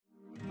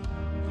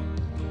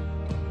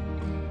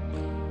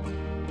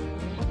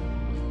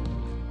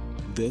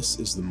This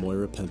is the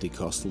Moira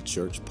Pentecostal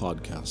Church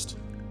podcast,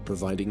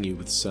 providing you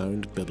with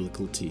sound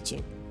biblical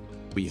teaching.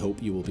 We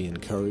hope you will be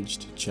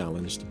encouraged,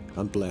 challenged,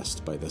 and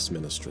blessed by this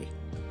ministry.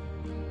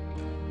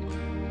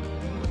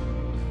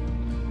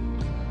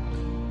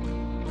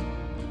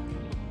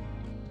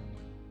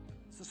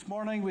 This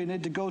morning we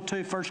need to go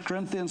to 1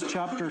 Corinthians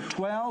chapter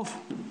 12.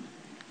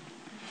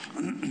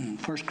 1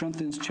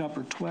 Corinthians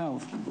chapter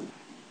 12.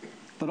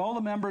 But all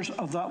the members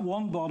of that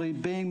one body,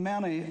 being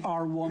many,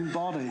 are one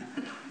body.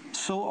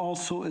 So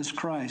also is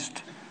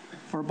Christ.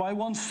 For by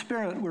one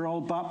Spirit we're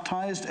all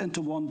baptized into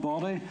one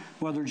body,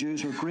 whether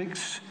Jews or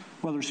Greeks,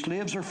 whether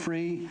slaves or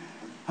free,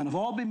 and have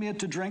all been made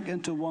to drink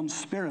into one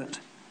Spirit.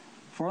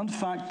 For in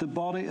fact the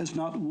body is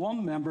not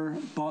one member,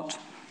 but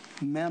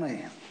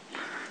many.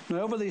 Now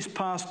over these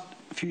past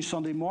few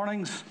Sunday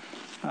mornings,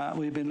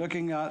 we've been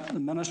looking at the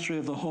ministry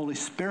of the Holy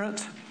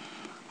Spirit.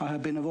 I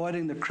have been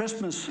avoiding the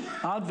Christmas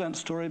Advent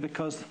story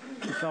because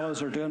the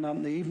fellows are doing that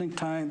in the evening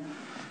time.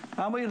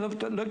 And we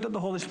looked at the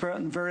Holy Spirit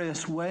in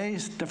various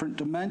ways, different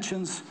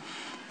dimensions.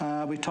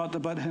 We talked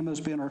about him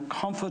as being our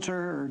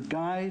comforter, our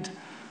guide,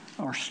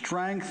 our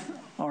strength,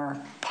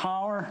 our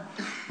power.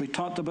 We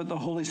talked about the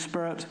Holy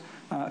Spirit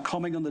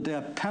coming on the day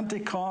of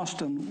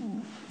Pentecost,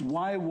 and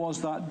why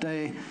was that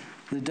day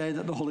the day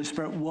that the Holy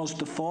Spirit was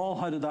to fall?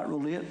 How did that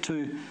relate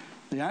to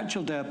the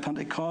actual day of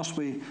Pentecost?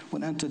 We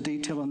went into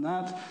detail on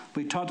that.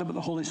 We talked about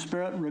the Holy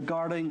Spirit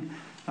regarding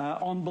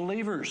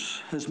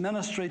unbelievers, his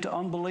ministry to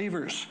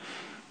unbelievers,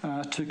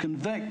 to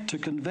convict, to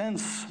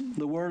convince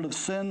the world of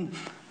sin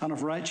and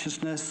of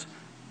righteousness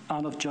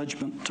and of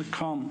judgment to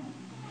come.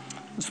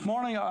 This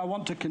morning I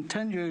want to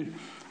continue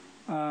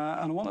and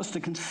I want us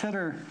to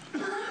consider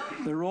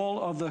the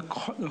role of the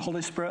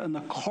Holy Spirit in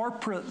the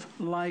corporate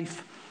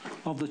life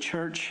of the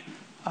church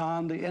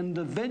and the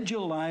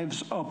individual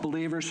lives of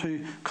believers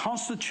who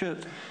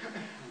constitute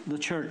the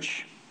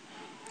church.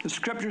 The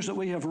scriptures that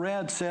we have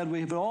read said we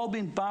have all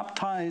been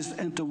baptized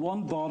into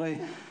one body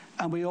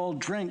and we all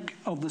drink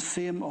of the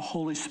same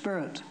Holy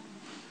Spirit.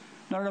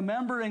 Now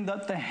remembering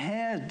that the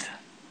head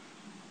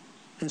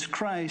is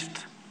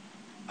Christ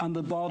and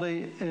the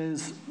body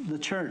is the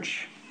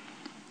church.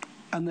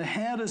 And the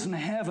head is in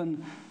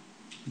heaven,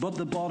 but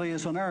the body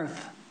is on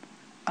earth.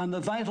 And the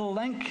vital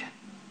link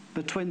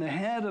between the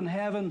head in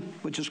heaven,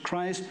 which is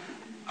Christ,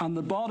 and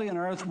the body on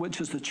earth,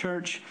 which is the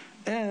church,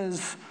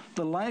 is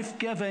the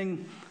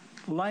life-giving,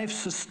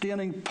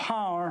 life-sustaining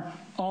power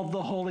of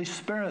the Holy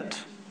Spirit.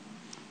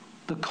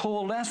 The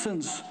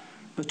coalescence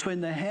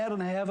between the head in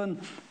heaven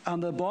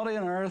and the body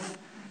on earth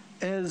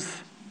is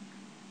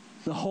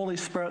the Holy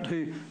Spirit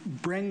who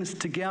brings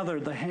together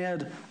the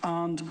head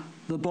and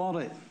the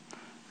body.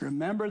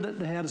 Remember that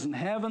the head is in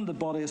heaven, the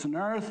body is on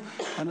earth,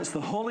 and it's the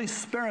Holy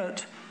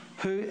Spirit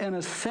who, in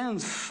a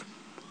sense,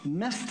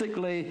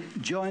 mystically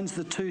joins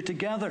the two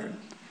together.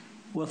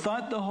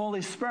 Without the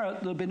Holy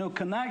Spirit, there'll be no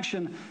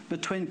connection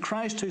between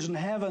Christ who's in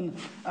heaven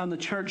and the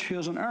church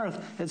who's on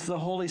earth. It's the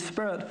Holy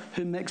Spirit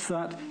who makes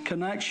that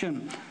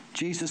connection.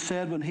 Jesus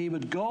said when he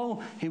would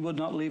go, he would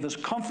not leave us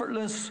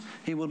comfortless,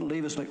 he wouldn't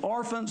leave us like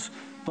orphans,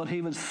 but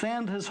he would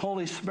send his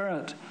Holy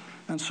Spirit.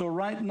 And so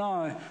right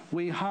now,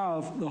 we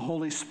have the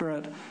Holy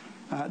Spirit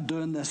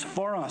doing this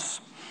for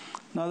us.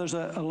 Now there's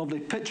a lovely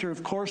picture,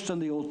 of course, in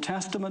the Old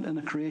Testament, in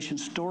the creation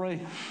story,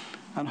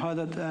 and how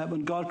that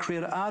when God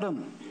created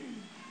Adam,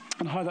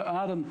 and how that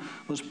Adam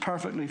was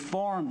perfectly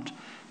formed.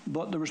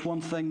 But there was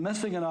one thing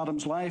missing in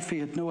Adam's life. He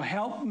had no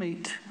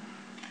helpmeet.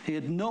 He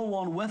had no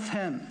one with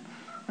him.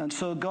 And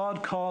so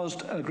God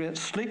caused a great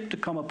sleep to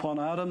come upon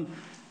Adam,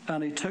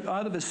 and he took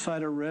out of his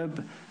side a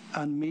rib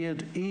and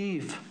made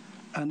Eve,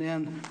 and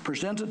then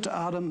presented to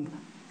Adam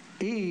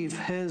Eve,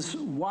 his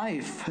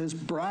wife, his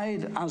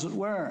bride, as it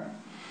were.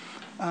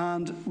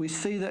 And we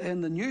see that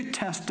in the New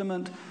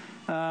Testament,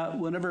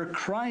 whenever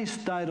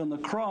Christ died on the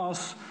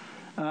cross,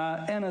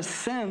 in a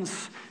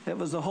sense, it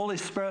was the Holy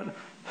Spirit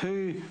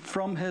who,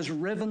 from his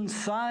riven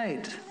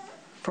side,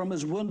 from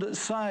his wounded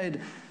side,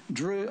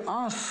 drew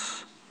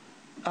us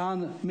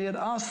and made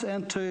us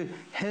into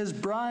his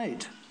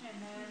bride.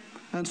 Amen.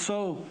 And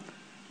so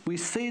we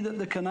see that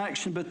the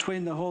connection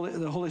between the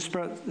Holy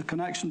Spirit, the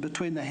connection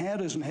between the head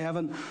who's in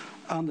heaven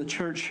and the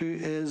church who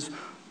is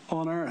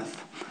on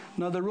earth.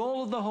 Now, the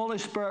role of the Holy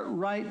Spirit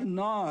right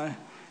now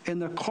in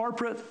the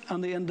corporate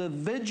and the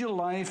individual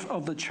life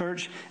of the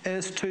church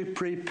is to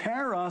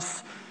prepare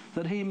us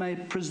that he may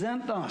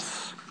present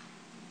us.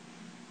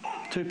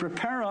 To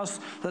prepare us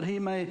that he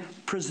may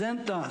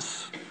present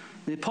us.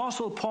 The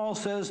Apostle Paul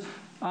says,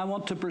 I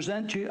want to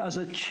present you as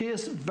a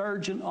chaste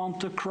virgin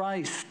unto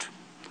Christ.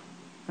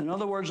 In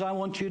other words, I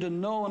want you to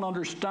know and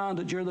understand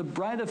that you're the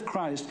bride of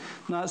Christ.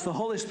 Now, it's the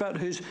Holy Spirit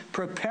who's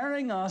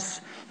preparing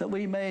us that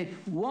we may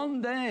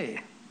one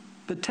day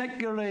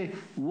Particularly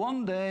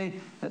one day,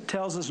 it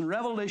tells us in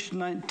Revelation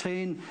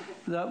 19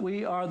 that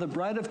we are the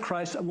bride of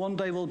Christ, and one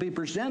day we'll be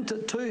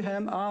presented to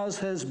him as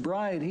his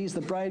bride. He's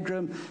the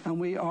bridegroom and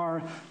we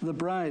are the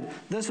bride.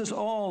 This is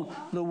all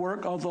the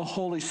work of the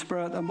Holy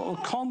Spirit, and will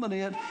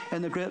culminate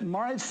in the great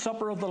marriage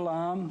supper of the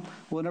Lamb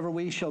whenever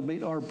we shall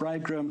meet our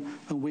bridegroom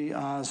and we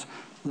as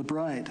the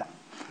bride.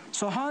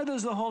 So how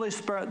does the Holy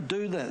Spirit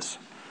do this?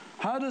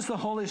 How does the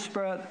Holy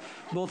Spirit,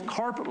 both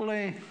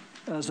corporately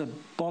as a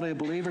body of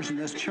believers in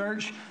this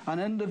church and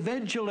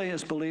individually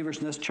as believers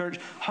in this church,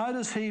 how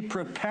does he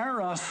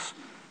prepare us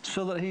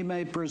so that he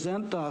may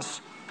present us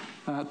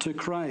to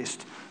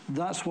Christ?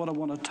 That's what I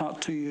want to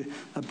talk to you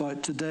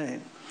about today.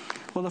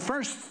 Well, the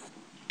first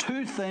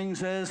two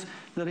things is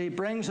that he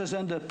brings us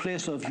into a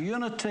place of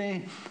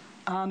unity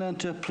and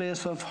into a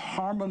place of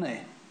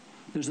harmony.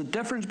 There's a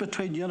difference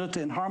between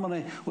unity and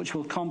harmony, which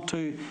we'll come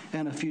to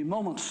in a few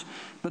moments.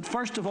 But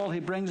first of all, he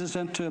brings us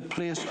into a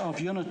place of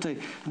unity.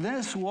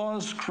 This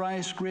was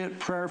Christ's great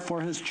prayer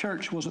for his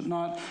church, was it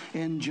not,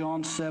 in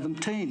John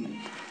 17?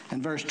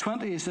 In verse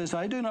 20, he says,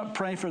 I do not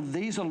pray for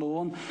these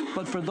alone,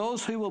 but for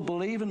those who will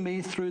believe in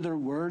me through their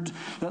word,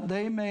 that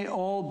they may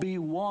all be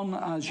one,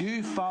 as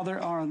you, Father,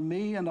 are in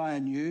me and I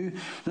in you,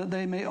 that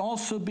they may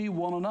also be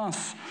one in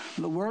us.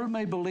 The world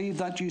may believe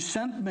that you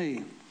sent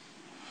me.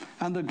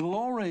 And the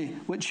glory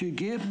which you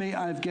gave me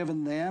I have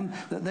given them,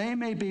 that they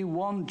may be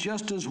one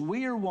just as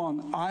we are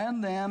one, I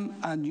and them,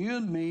 and you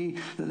and me,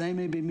 that they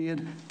may be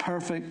made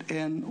perfect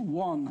in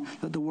one,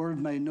 that the world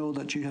may know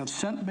that you have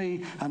sent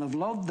me and have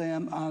loved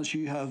them as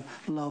you have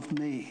loved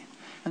me.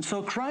 And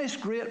so Christ's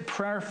great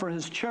prayer for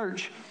his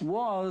church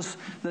was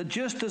that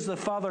just as the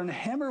Father and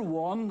him are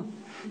one,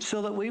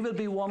 so that we would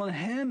be one in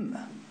him.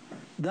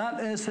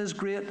 That is his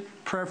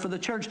great prayer for the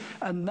church.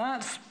 And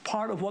that's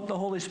part of what the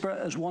Holy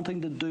Spirit is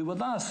wanting to do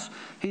with us.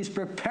 He's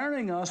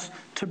preparing us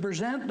to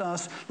present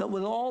us that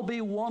we'll all be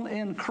one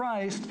in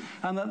Christ,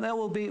 and that there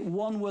will be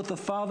one with the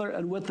Father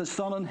and with the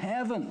Son in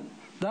heaven.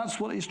 That's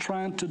what he's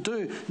trying to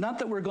do. Not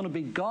that we're going to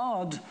be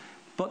God,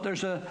 but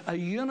there's a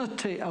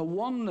unity, a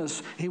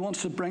oneness. He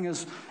wants to bring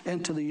us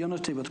into the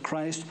unity with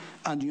Christ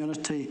and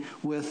unity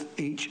with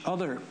each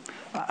other.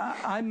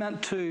 I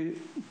meant to...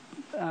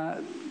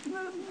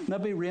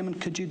 maybe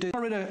Raymond, could you do?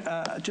 I'll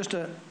read just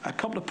a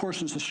couple of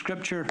portions of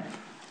Scripture.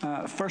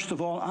 First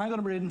of all, I'm going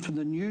to be reading from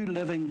the New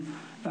Living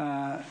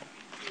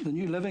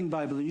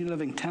Bible, the New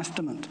Living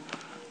Testament,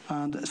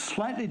 and it's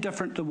slightly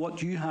different to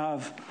what you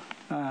have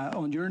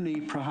on your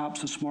knee,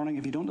 perhaps this morning,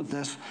 if you don't have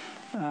this.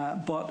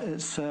 But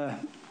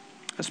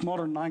it's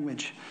modern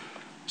language.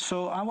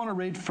 So I want to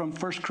read from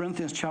 1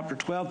 Corinthians chapter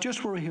 12,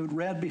 just where we had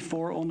read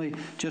before, only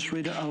just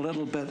read it a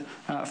little bit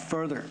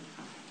further.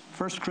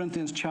 1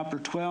 Corinthians chapter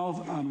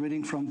 12, I'm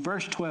reading from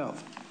verse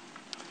 12.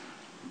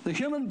 The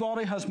human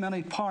body has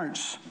many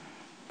parts,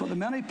 but the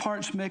many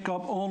parts make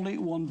up only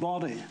one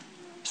body.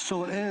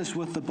 So it is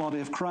with the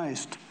body of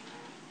Christ.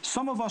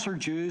 Some of us are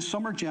Jews,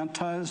 some are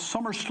Gentiles,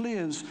 some are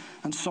slaves,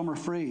 and some are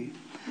free.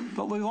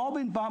 But we've all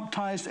been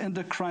baptized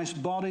into Christ's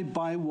body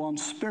by one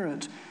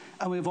Spirit,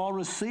 and we've all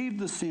received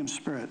the same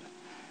Spirit.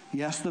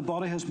 Yes, the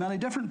body has many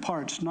different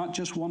parts, not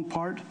just one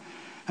part.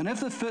 And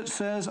if the foot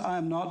says, I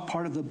am not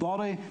part of the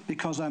body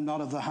because I am not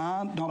of the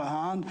hand, not a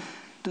hand,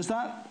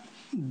 that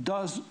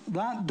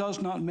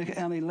does not make it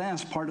any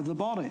less part of the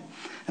body.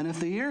 And if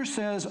the ear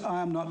says,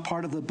 I am not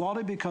part of the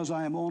body because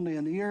I am only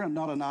an ear and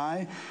not an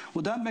eye,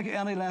 would that make it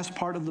any less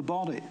part of the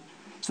body?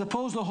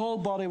 Suppose the whole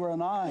body were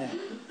an eye,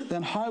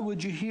 then how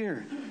would you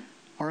hear?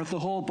 Or if the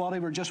whole body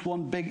were just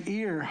one big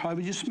ear, how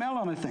would you smell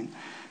anything?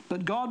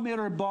 But God made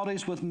our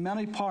bodies with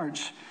many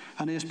parts,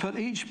 and he has put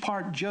each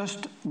part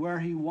just where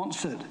he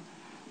wants it.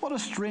 What a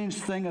strange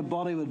thing a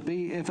body would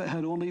be if it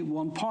had only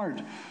one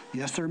part.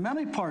 Yes, there are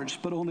many parts,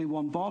 but only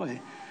one body.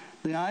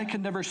 The eye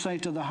can never say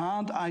to the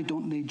hand, I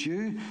don't need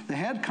you. The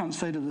head can't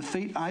say to the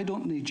feet, I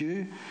don't need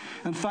you.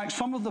 In fact,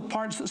 some of the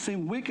parts that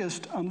seem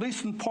weakest and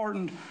least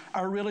important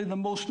are really the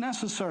most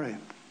necessary.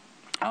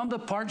 And the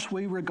parts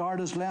we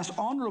regard as less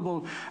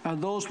honourable are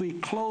those we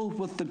clothe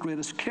with the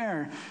greatest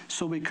care,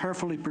 so we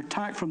carefully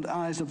protect from the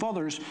eyes of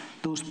others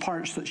those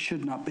parts that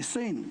should not be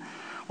seen,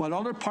 while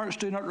other parts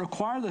do not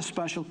require this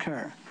special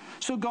care.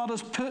 So God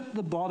has put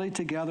the body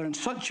together in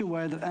such a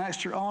way that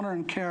extra honour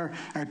and care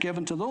are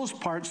given to those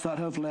parts that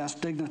have less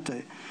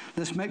dignity.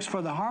 This makes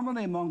for the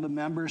harmony among the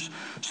members,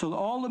 so that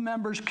all the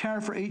members care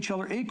for each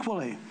other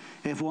equally.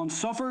 If one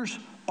suffers,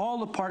 all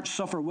the parts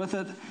suffer with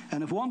it,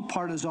 and if one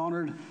part is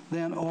honoured,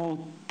 then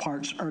all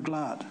parts are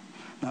glad.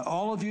 Now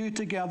all of you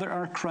together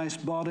are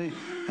Christ's body,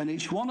 and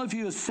each one of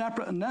you is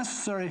separate and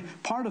necessary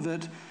part of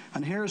it.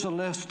 And here's a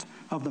list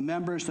of the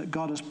members that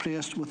God has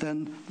placed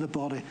within the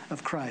body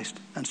of Christ,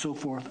 and so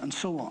forth and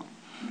so on.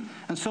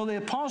 And so the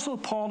Apostle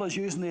Paul is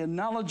using the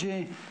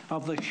analogy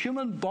of the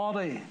human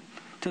body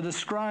to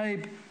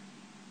describe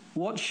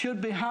what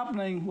should be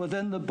happening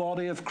within the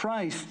body of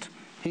Christ.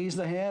 He's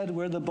the head,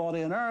 we're the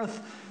body on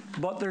earth,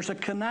 but there's a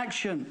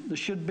connection. There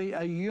should be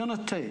a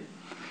unity.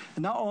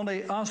 Not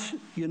only us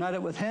united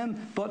with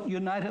him, but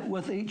united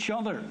with each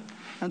other.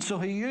 And so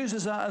he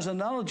uses that as an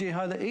analogy,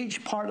 how that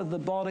each part of the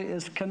body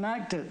is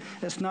connected.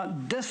 It's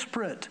not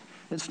disparate.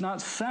 It's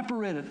not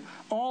separated.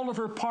 All of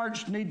her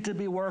parts need to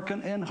be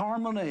working in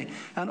harmony.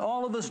 And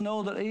all of us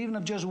know that even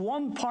if just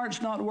one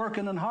part's not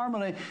working in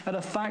harmony, it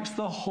affects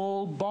the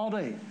whole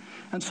body.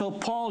 And so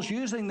Paul's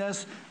using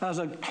this as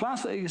a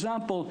classic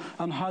example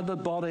on how the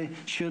body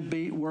should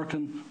be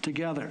working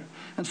together.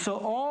 And so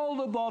all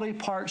the body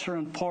parts are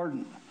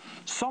important.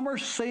 Some are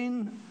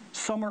seen,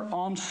 some are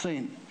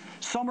unseen.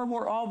 Some are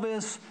more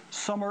obvious,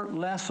 some are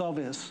less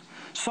obvious.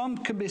 Some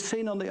can be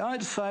seen on the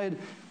outside.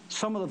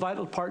 Some of the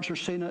vital parts are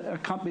seen or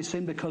can't be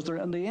seen because they're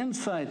on the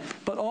inside.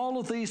 But all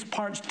of these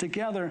parts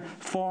together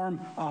form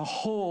a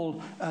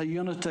whole, a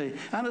unity.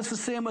 And it's the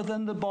same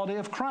within the body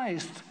of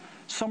Christ.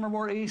 Some are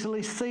more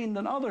easily seen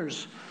than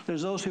others.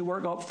 There's those who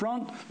work up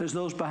front. There's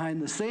those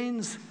behind the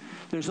scenes.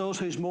 There's those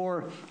who's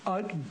more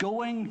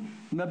outgoing,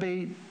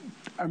 maybe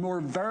are more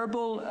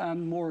verbal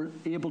and more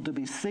able to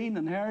be seen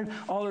and heard.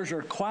 Others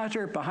are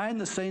quieter behind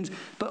the scenes,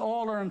 but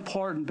all are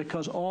important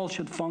because all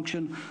should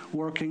function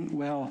working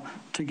well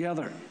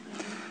together.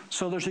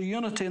 So there's a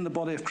unity in the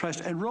body of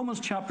Christ. In Romans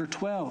chapter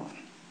 12,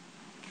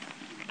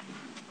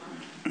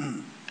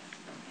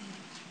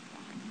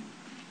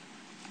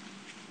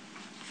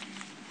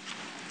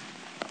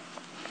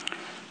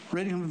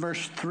 reading from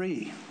verse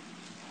 3.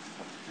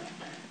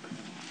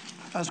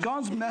 As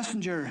God's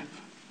messenger,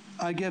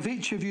 I give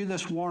each of you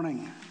this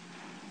warning.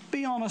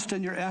 Be honest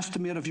in your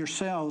estimate of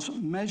yourselves,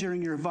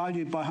 measuring your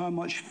value by how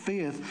much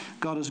faith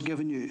God has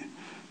given you.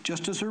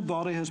 Just as her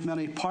body has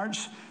many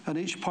parts, and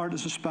each part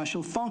has a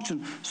special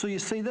function. So you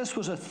see, this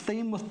was a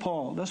theme with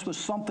Paul. This was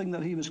something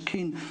that he was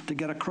keen to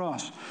get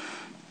across.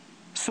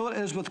 So it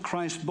is with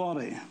Christ's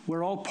body.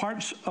 We're all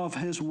parts of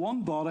his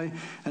one body,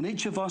 and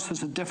each of us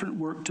has a different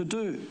work to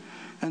do.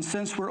 And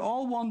since we're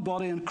all one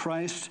body in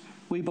Christ,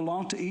 we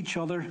belong to each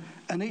other,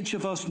 and each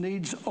of us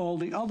needs all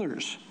the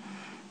others.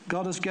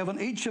 God has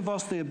given each of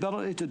us the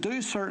ability to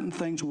do certain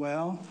things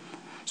well.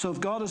 So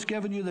if God has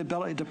given you the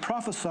ability to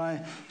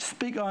prophesy,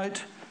 speak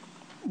out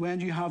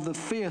when you have the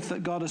faith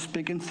that God is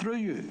speaking through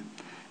you.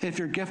 If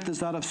your gift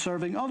is that of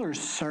serving others,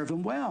 serve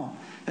them well.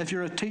 If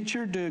you're a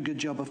teacher, do a good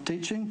job of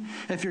teaching.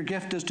 If your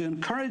gift is to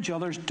encourage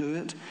others, do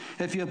it.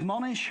 If you have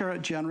money, share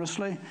it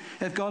generously.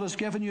 If God has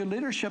given you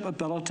leadership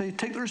ability,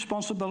 take the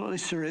responsibility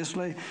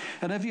seriously.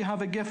 And if you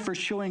have a gift for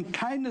showing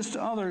kindness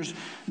to others,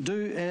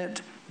 do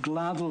it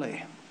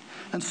gladly.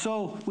 And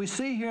so we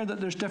see here that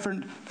there's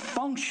different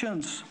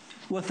functions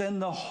within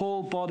the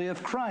whole body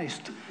of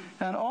Christ.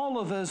 And all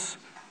of us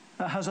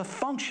has a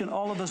function.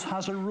 All of us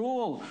has a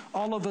role.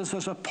 All of us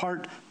has a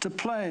part to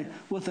play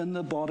within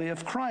the body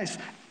of Christ.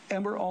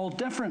 And we're all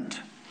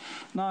different.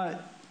 Now,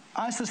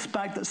 I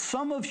suspect that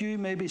some of you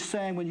may be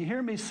saying, when you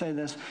hear me say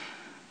this,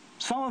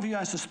 some of you,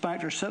 I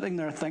suspect, are sitting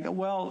there thinking,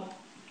 well,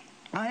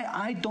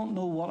 I don't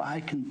know what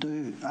I can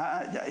do.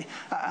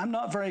 I'm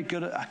not very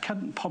good I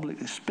couldn't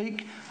publicly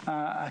speak.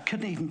 I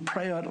couldn't even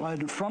pray out loud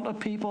in front of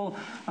people.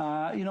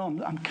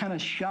 I'm kind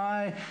of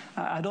shy.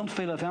 I don't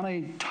feel I have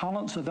any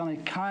talents of any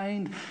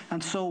kind.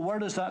 And so where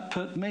does that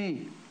put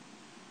me?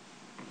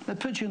 It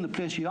puts you in the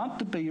place you ought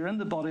to be. You're in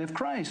the body of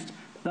Christ.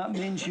 That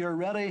means you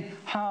already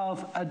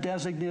have a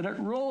designated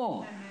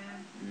role.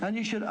 And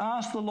you should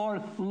ask the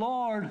Lord,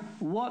 Lord,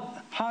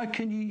 how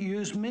can you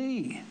use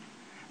me?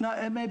 Now,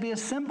 it may be a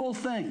simple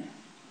thing.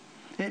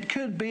 It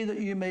could be that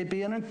you may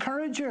be an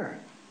encourager.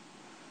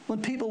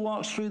 When people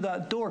walk through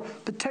that door,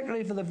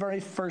 particularly for the very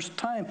first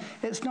time,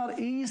 it's not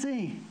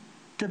easy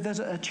to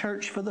visit a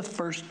church for the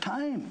first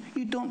time.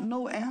 You don't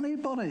know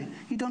anybody.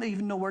 You don't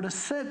even know where to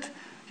sit.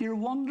 You're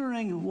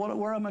wondering,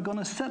 where am I going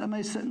to sit? Am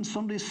I sitting in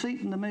somebody's seat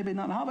and they may be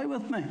not happy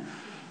with me?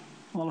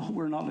 Well, I hope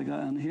we're not like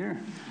that in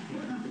here.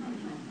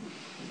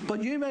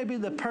 But you may be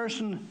the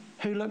person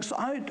who looks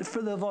out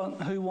for the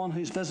one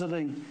who's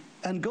visiting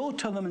and go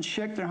to them and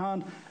shake their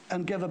hand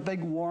and give a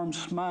big warm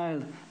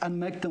smile and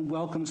make them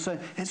welcome and say,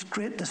 it's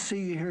great to see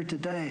you here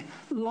today.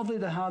 Lovely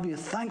to have you.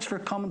 Thanks for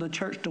coming to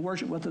church to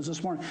worship with us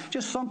this morning.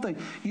 Just something.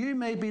 You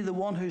may be the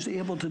one who's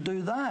able to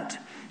do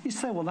that. You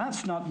say, well,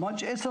 that's not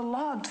much. It's a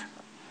lot.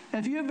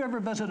 If you've ever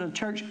visited a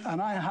church,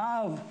 and I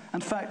have,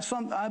 in fact,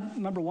 I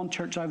remember one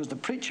church I was the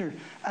preacher,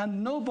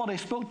 and nobody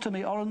spoke to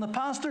me other than the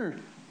pastor.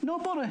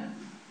 Nobody.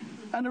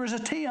 And there was a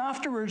tea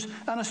afterwards,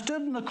 and I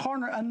stood in the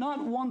corner, and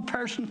not one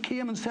person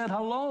came and said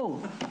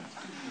hello.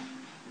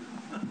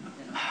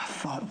 I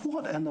thought,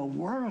 what in the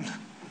world?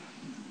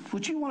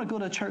 Would you want to go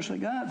to a church like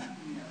that?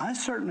 I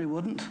certainly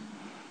wouldn't.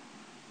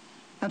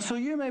 And so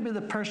you may be the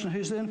person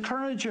who's the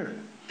encourager.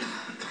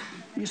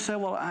 You say,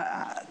 well,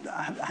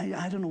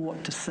 I don't know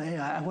what to say.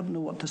 I wouldn't know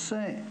what to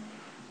say.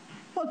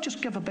 Well,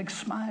 just give a big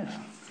smile.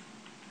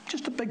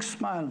 Just a big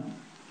smile,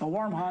 a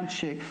warm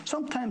handshake.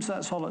 Sometimes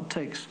that's all it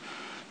takes.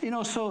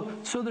 So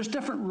there's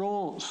different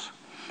roles.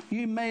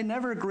 You may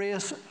never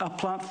grace a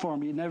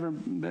platform. You never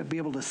be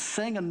able to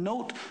sing a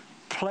note,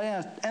 play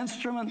an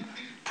instrument,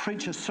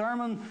 preach a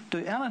sermon, do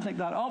anything like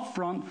that up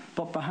front,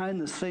 but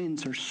behind the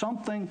scenes there's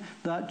something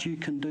that you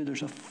can do.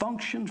 There's a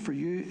function for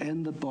you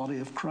in the body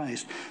of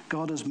Christ.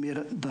 God has made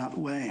it that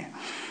way.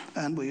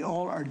 And we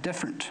all are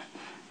different.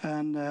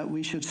 And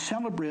we should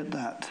celebrate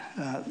that.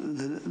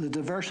 The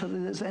diversity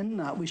that's in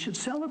that, we should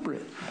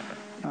celebrate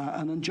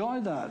and enjoy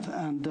that.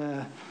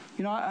 And,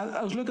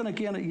 I was looking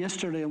again at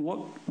yesterday and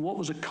what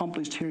was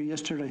accomplished here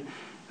yesterday,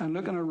 and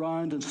looking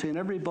around and seeing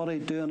everybody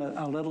doing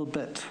a little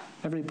bit.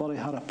 Everybody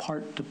had a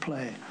part to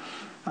play.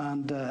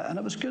 And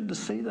it was good to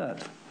see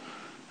that.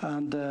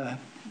 And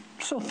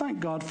so thank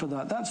God for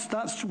that.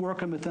 That's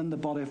working within the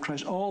body of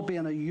Christ, all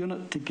being a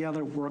unit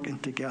together, working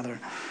together.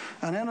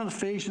 And then in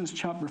Ephesians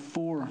chapter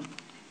 4,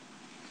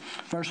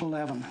 verse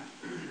 11,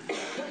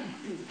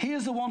 He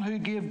is the one who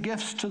gave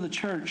gifts to the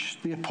church,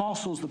 the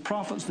apostles, the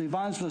prophets, the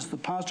evangelists, the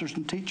pastors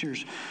and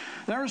teachers.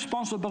 Their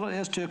responsibility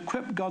is to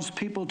equip God's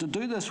people to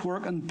do this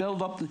work and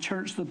build up the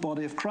church, the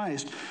body of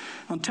Christ,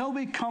 until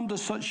we come to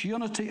such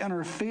unity in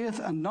our faith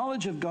and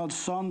knowledge of God's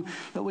Son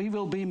that we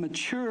will be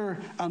mature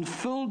and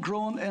full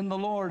grown in the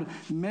Lord,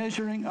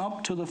 measuring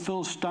up to the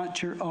full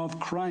stature of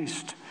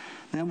Christ.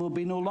 Then we'll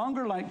be no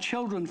longer like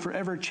children,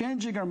 forever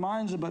changing our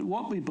minds about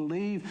what we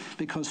believe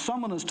because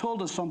someone has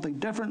told us something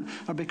different,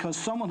 or because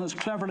someone has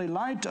cleverly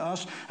lied to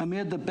us and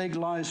made the big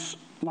lie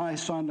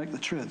sound like the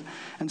truth.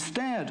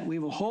 Instead, we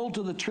will hold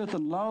to the truth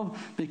in love,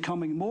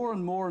 becoming more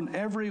and more in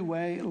every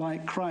way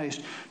like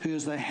Christ, who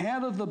is the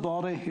head of the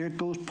body. Here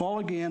goes Paul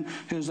again,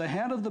 who is the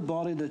head of the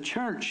body, the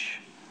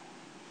church.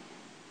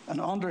 And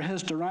under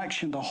his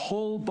direction, the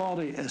whole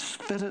body is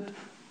fitted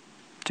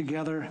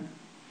together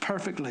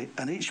perfectly,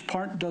 and each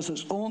part does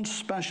its own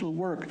special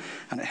work,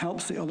 and it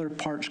helps the other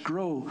parts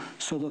grow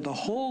so that the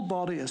whole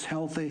body is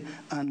healthy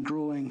and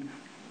growing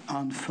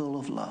and full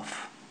of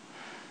love.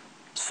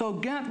 So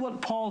get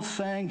what Paul's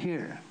saying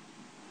here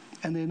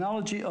in the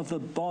analogy of the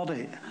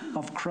body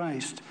of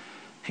Christ.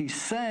 He's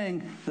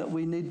saying that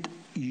we need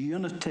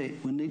unity.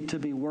 We need to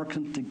be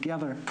working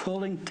together,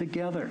 pulling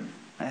together.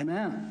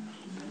 Amen.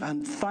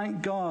 And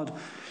thank God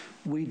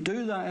we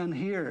do that in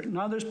here.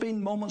 Now, there's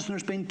been moments and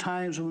there's been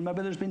times when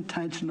maybe there's been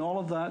tension, all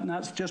of that, and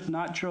that's just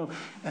natural.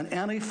 In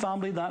any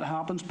family that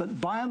happens.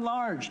 But by and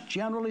large,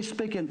 generally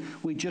speaking,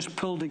 we just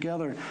pull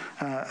together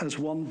as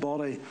one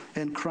body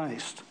in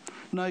Christ.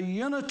 Now,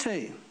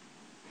 unity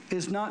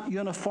is not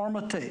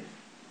uniformity.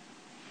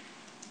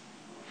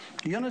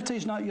 Unity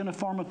is not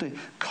uniformity.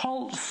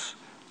 Cults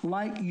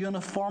like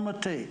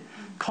uniformity.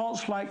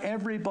 Cults like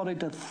everybody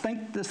to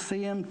think the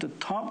same, to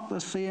talk the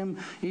same,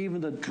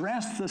 even to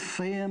dress the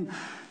same.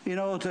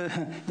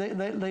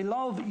 They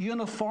love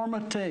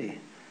uniformity.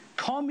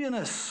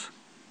 Communism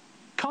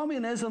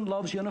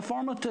loves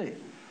uniformity.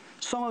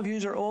 Some of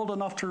you are old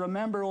enough to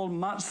remember old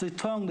Mao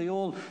Zedong, the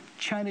old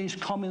Chinese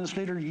communist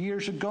leader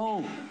years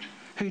ago,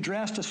 who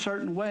dressed a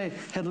certain way,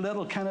 had a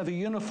little kind of a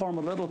uniform,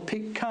 a little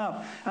peak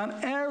cap, and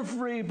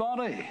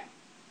everybody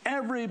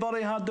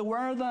had to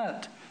wear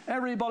that.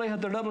 Everybody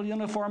had their little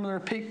uniform and their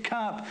peak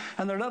cap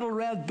and their little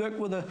red book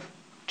with the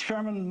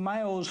Chairman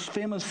Mao's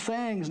famous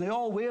sayings, and they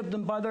all waved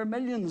them by their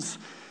millions.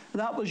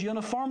 That was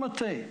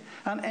uniformity.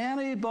 And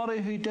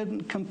anybody who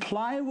didn't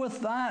comply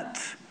with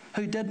that,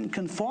 who didn't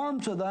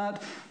conform to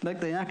that, like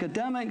the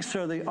academics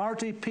or the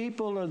arty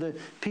people or the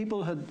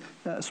people who had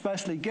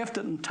especially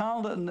gifted and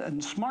talented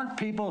and smart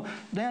people,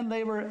 then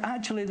they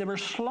were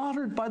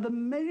slaughtered by the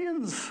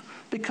millions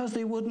because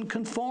they wouldn't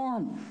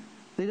conform.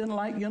 They didn't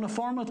like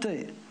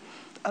uniformity.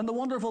 And the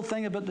wonderful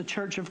thing about the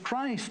Church of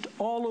Christ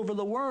all over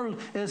the world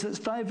is its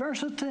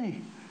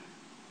diversity.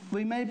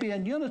 We may be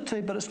in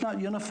unity, but it's not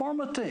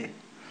uniformity.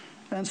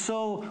 And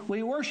so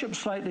we worship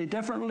slightly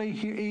differently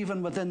here,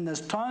 even within this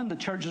town, the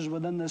churches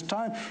within this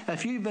town.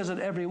 If you visit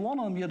every one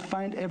of them, you'd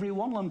find every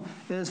one of them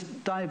is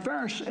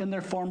diverse in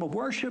their form of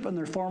worship and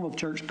their form of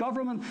church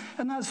government,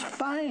 and that's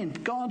fine.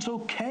 God's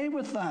okay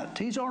with that.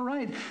 He's all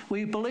right.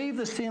 We believe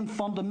the same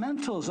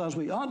fundamentals as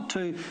we ought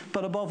to,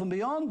 but above and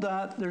beyond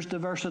that, there's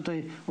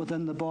diversity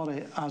within the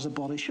body as a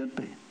body should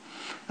be.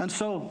 And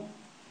so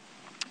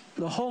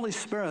the Holy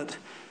Spirit,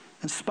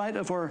 in spite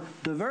of our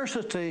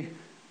diversity,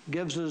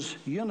 gives us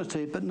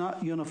unity, but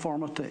not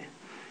uniformity.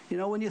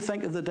 When you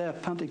think of the day of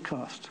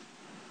Pentecost,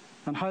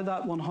 and how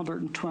that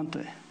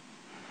 120,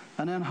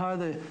 and then how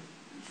the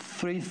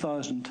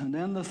 3,000, and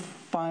then the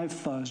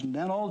 5,000,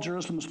 then all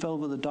Jerusalem was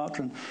filled with the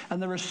doctrine, and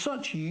there was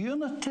such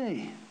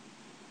unity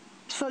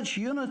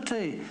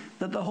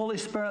that the Holy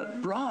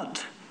Spirit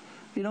brought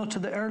to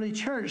the early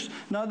church.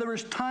 Now, there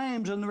was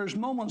times and there was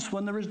moments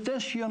when there was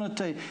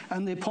disunity,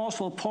 and the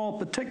Apostle Paul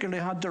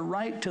particularly had to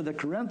write to the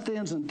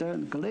Corinthians and the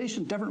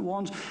Galatians, different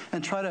ones,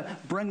 and try to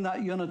bring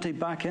that unity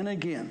back in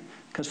again,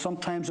 because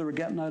sometimes they were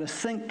getting out of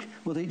sync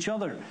with each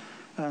other.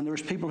 And there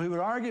was people who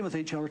were arguing with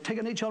each other,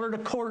 taking each other to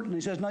court, and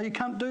he says, no, you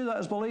can't do that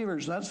as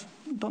believers.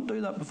 Don't do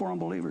that before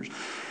unbelievers.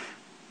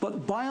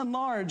 But by and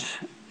large,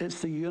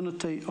 it's the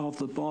unity of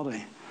the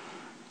body.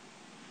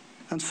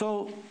 And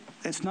so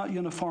it's not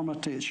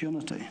uniformity, it's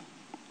unity.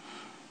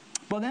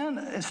 But then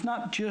it's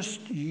not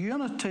just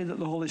unity that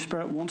the Holy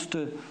Spirit wants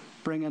to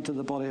bring into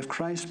the body of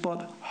Christ,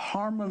 but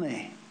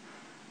harmony.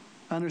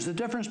 And there's a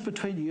difference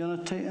between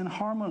unity and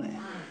harmony.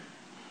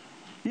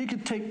 You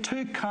could take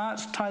two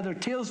cats, tie their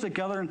tails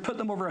together, and put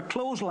them over a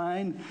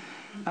clothesline,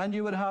 and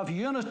you would have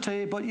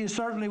unity, but you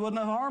certainly wouldn't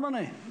have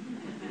harmony.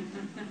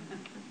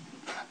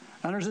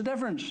 And there's a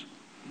difference.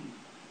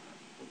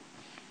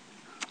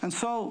 And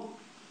so,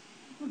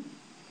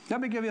 let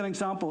me give you an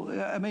example.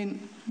 I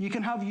mean, you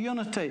can have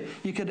unity.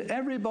 You could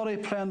everybody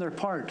playing their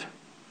part.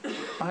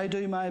 I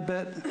do my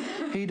bit,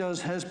 he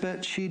does his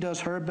bit, she does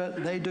her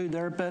bit, they do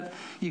their bit.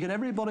 You get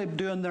everybody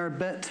doing their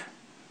bit.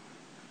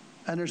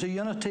 And there's a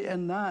unity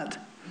in that.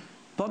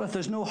 But if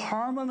there's no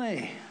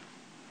harmony,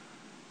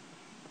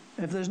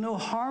 if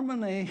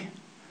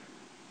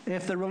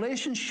the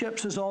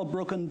relationships is all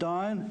broken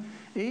down,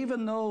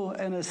 even though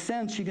in a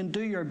sense you can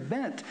do your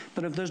bit,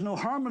 but if there's no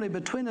harmony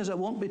between us, it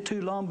won't be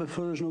too long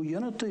before there's no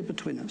unity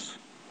between us.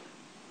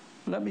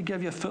 Let me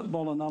give you a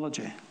football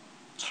analogy.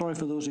 Sorry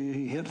for those of you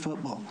who hate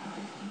football.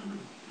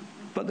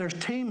 But there's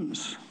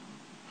teams,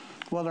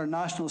 whether a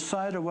national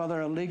side or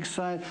whether a league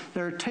side,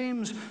 there are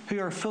teams who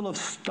are full of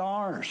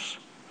stars,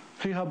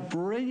 who have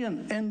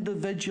brilliant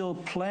individual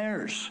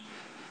players.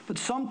 But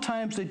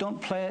sometimes they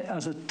don't play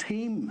as a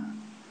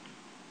team.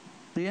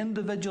 The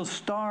individual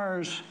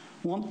stars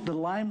want the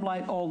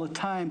limelight all the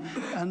time,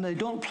 and they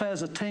don't play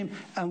as a team.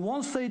 And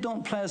once they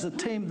don't play as a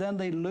team, then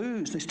they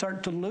lose. They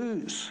start to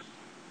lose.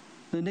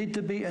 They need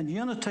to be in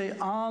unity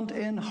and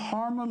in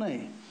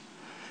harmony.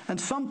 And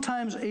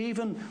sometimes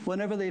even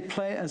whenever they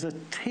play as a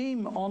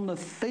team on the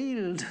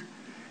field,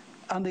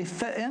 and they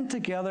fit in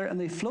together and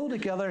they flow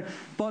together,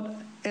 but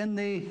in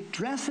the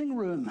dressing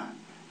room,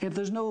 if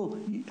there's no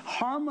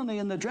harmony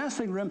in the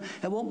dressing room,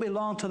 it won't be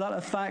long till that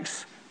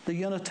affects the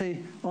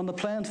unity on the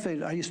playing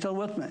field. Are you still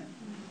with me?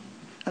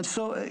 And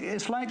so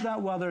it's like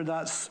that, whether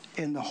that's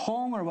in the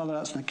home or whether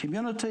that's in the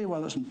community,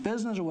 whether it's in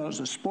business or whether it's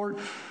in sport.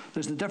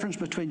 There's the difference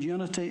between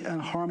unity and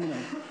harmony.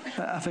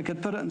 If I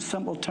could put it in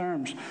simple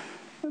terms,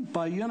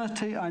 by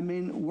unity I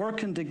mean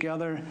working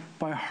together.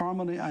 By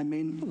harmony I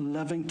mean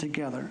living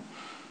together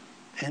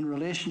in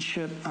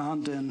relationship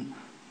and in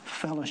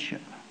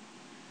fellowship.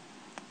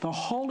 The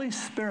Holy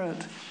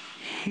Spirit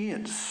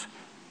hates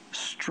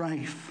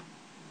strife.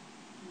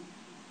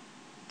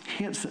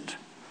 Hates it.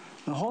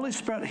 The Holy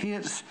Spirit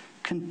hates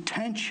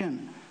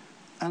contention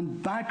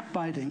and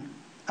backbiting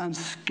and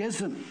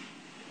schism.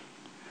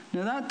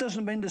 Now that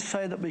doesn't mean to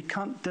say that we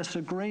can't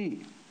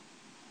disagree.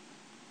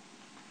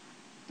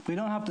 We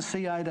don't have to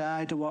see eye to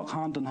eye to walk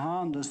hand in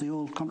hand, as the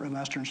old country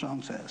western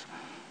song says.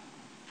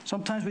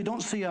 Sometimes we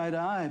don't see eye to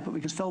eye, but we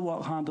can still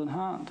walk hand in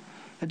hand.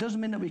 It doesn't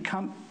mean that we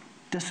can't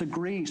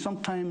disagree.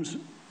 Sometimes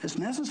it's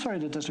necessary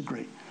to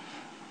disagree.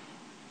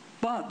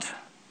 But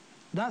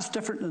that's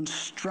different than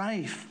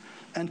strife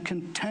and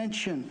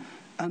contention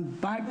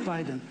and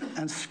backbiting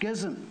and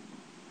schism.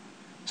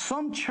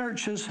 Some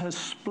churches have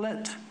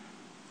split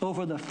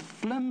over the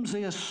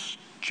flimsiest,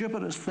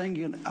 stupidest thing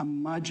you can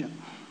imagine.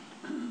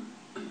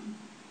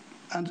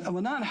 And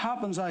when that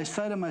happens, I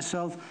say to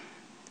myself,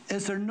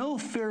 is there no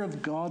fear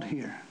of God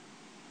here?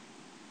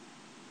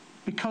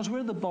 Because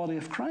we're the body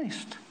of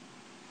Christ.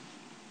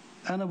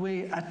 And if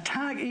we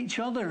attack each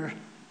other,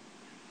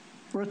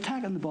 we're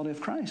attacking the body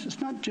of Christ.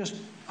 It's not just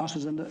us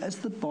as individuals,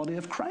 it's the body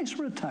of Christ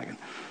we're attacking.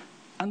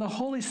 And the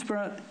Holy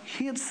Spirit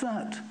hates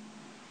that.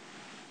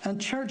 And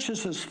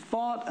churches has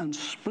fought and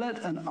split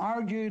and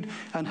argued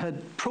and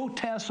had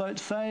protests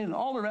outside and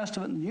all the rest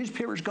of it. And the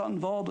newspapers got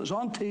involved. It was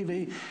on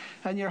TV.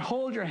 And you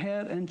hold your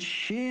head in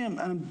shame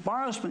and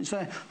embarrassment. You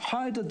say,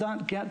 how did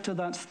that get to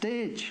that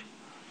stage?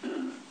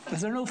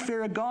 Is there no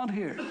fear of God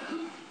here?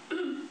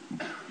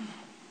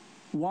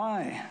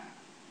 Why?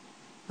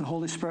 The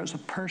Holy Spirit's a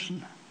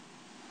person.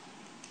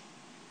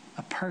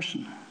 A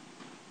person.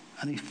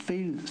 And he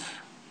feels.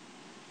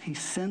 He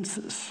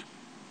senses.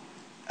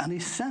 And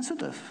he's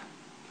sensitive.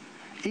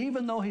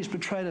 Even though he's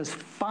portrayed as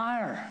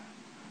fire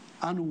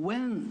and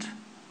wind,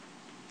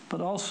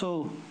 but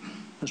also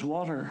as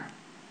water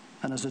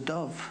and as a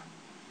dove.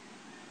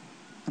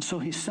 And so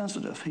he's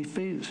sensitive, he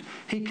feels.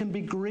 He can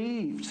be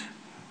grieved.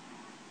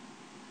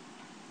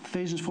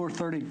 Ephesians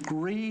 4:30,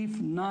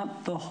 grieve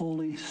not the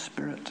Holy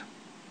Spirit.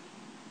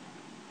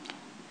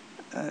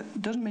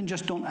 It doesn't mean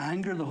just don't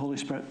anger the Holy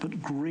Spirit,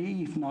 but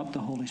grieve not the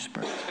Holy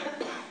Spirit.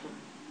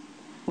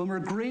 When we're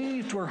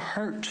grieved, we're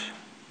hurt.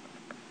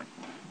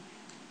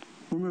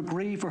 When we're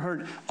grieved, we're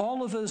hurt.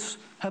 All of us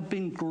have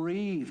been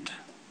grieved.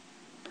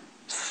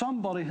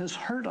 Somebody has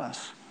hurt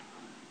us.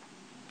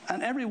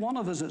 And every one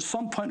of us at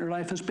some point in our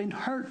life has been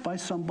hurt by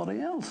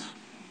somebody else.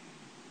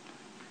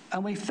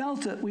 And we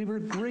felt it. We were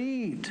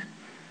grieved.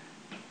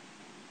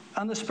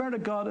 And the Spirit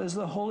of God is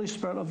the Holy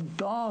Spirit of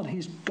God.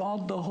 He's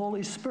God the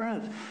Holy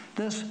Spirit.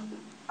 This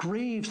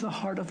grieves the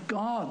heart of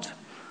God.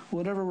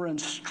 Whatever we're in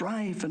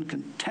strife and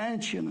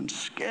contention and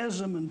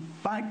schism and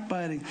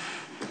backbiting,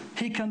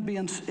 he can be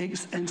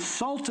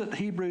insulted,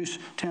 Hebrews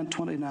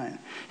 10:29.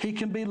 He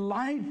can be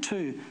lied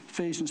to,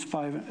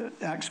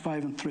 Acts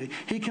 5:3.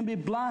 He can be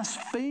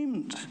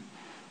blasphemed.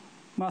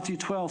 Matthew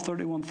 12,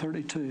 31,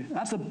 32.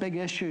 That's a big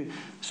issue.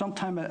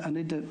 Sometime I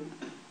need to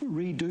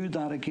redo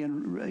that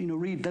again,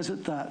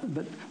 revisit that,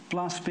 but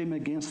blasphemy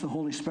against the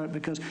Holy Spirit,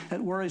 because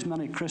it worries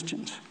many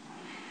Christians.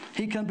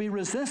 He can be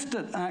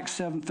resisted, Acts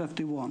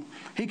 7:51.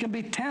 He can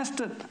be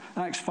tested,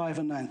 Acts 5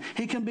 and 9.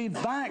 He can be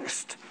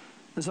vexed,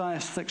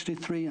 Isaiah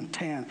 63 and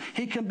 10.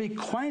 He can be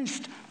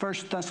quenched,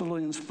 1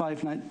 Thessalonians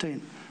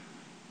 5:19.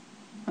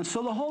 And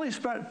so the Holy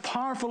Spirit,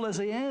 powerful as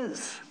he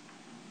is,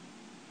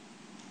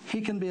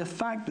 he can be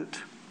affected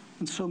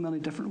in so many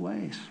different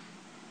ways.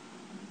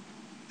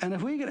 And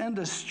if we get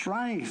into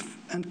strife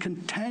and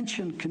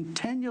contention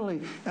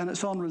continually and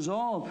it's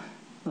unresolved,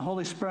 the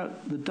Holy Spirit,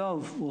 the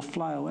dove, will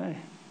fly away.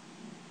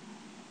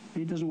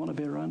 He doesn't want to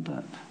be around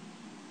that.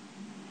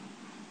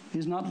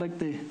 He's not like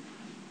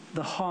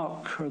the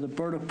hawk or the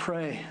bird of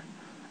prey.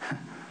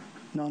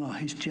 No,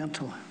 he's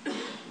gentle.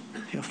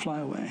 He'll fly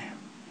away.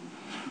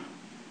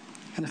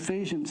 In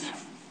Ephesians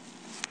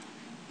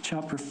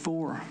chapter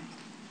 4,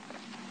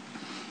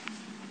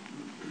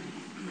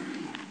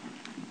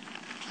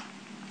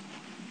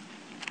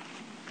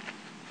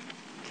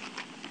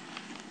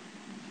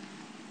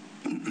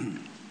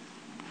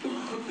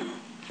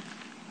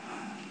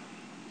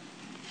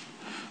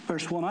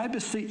 verse 1,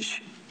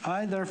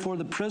 I therefore,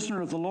 the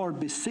prisoner of the Lord,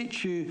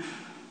 beseech you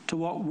to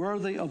walk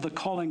worthy of the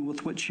calling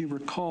with which you were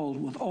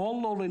called, with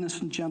all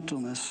lowliness and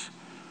gentleness,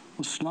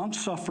 with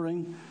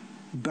long-suffering,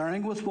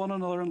 bearing with one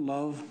another in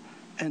love,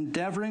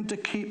 endeavoring to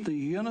keep the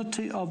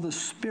unity of the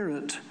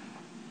Spirit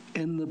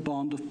in the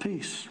bond of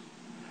peace.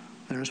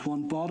 There is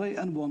one body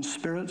and one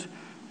Spirit,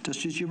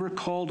 just as you were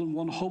called in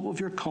one hope of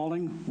your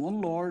calling,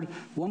 one Lord,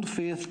 one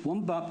faith,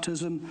 one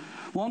baptism,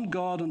 one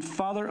God and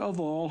Father of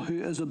all,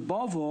 who is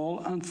above all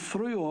and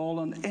through all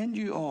and in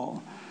you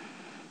all.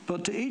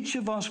 But to each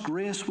of us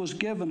grace was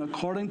given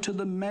according to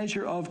the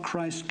measure of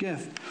Christ's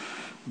gift.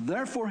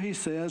 Therefore, he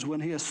says, when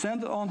he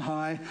ascended on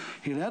high,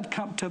 he led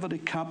captivity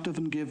captive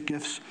and gave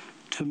gifts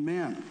to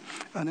men.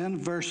 And in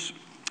verse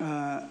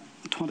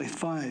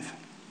 25,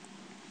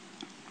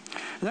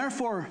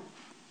 therefore,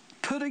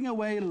 putting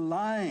away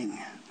lying,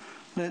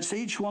 let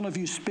each one of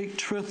you speak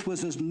truth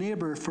with his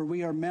neighbor, for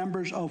we are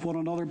members of one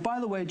another. By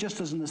the way, just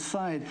as an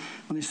aside,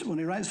 when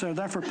he writes there,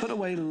 therefore put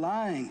away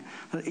lying,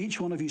 let each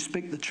one of you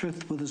speak the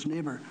truth with his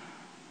neighbor.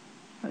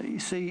 You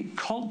see,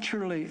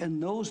 culturally in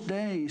those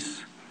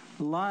days,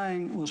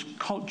 lying was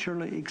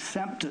culturally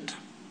accepted.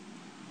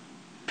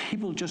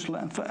 People just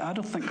let, I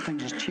don't think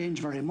things have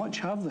changed very much,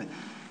 have they?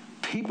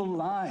 People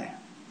lie.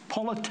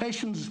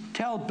 Politicians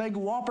tell big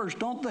whoppers,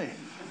 don't they?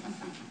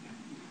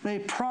 They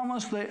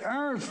promise the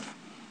earth.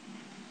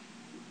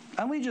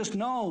 And we just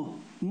know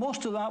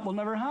most of that will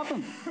never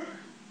happen.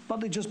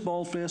 But they just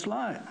bald-faced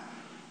lie.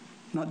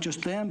 Not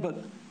just them,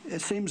 but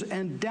it seems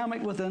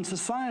endemic within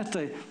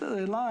society that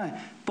they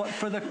lie. But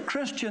for the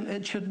Christian,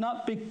 it should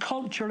not be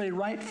culturally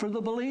right for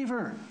the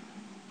believer.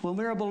 When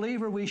we're a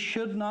believer, we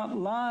should not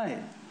lie.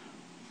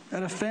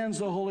 It offends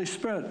the Holy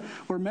Spirit.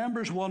 We're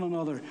members of one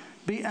another.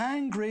 Be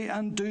angry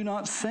and do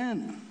not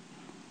sin.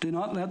 Do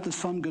not let the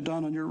sun go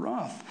down on your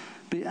wrath.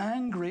 Be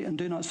angry and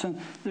do not sin.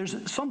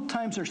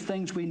 Sometimes there's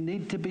things we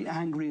need to be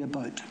angry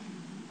about.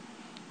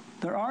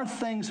 There are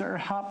things that are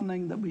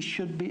happening that we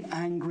should be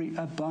angry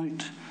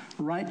about.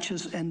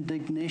 Righteous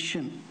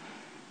indignation.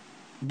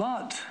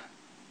 But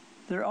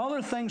there are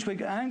other things we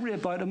get angry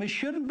about and we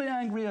shouldn't be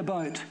angry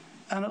about.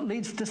 And it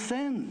leads to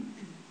sin.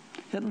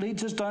 It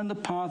leads us down the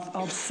path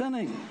of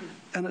sinning.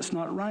 And it's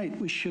not right.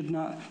 We should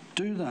not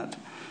do that.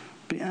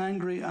 Be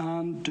angry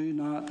and do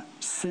not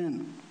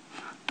sin.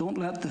 Don't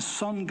let the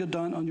sun go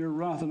down on your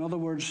wrath. In other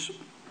words,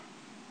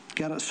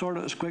 get it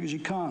sorted as quick as you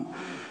can.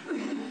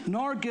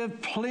 Nor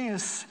give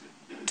place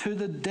to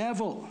the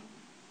devil.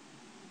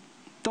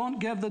 Don't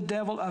give the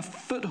devil a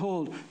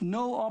foothold.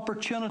 No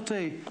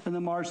opportunity. In the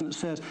margin it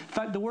says. In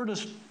fact, the word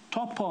is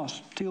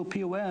topos,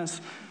 T-O-P-O-S,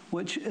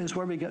 which is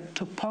where we get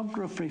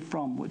topography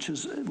from, which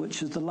is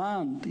the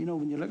land. You know,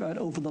 when you look out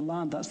over the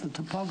land, that's the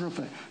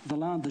topography, the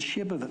land, the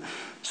shape of it.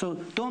 So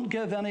don't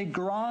give any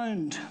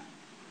ground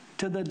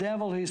to the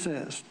devil, he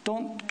says.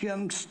 Don't give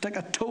him, stick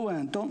a toe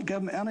in. Don't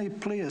give him any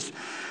place.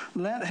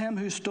 Let him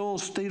who stole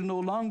steal no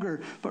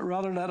longer, but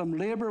rather let him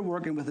labor,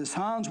 working with his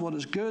hands what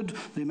is good,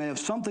 that he may have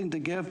something to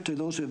give to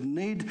those who have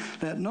need.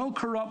 Let no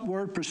corrupt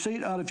word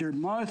proceed out of your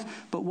mouth,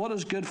 but what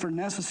is good for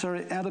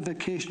necessary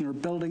edification or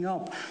building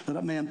up, that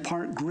it may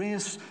impart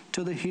grace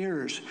to the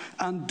hearers.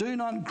 And do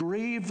not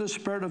grieve the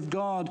Spirit of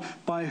God,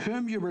 by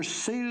whom you were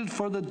sealed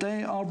for the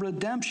day of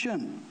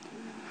redemption.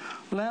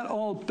 Let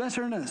all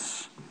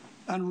bitterness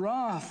and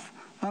wrath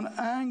and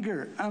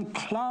anger and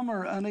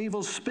clamor and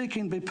evil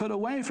speaking be put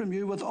away from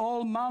you with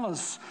all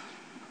malice,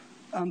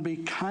 and be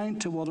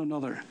kind to one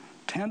another,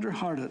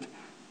 tender-hearted,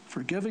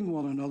 forgiving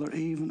one another,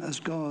 even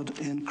as God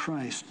in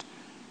Christ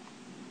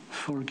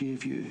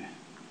forgave you.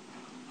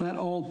 Let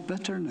all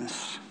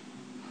bitterness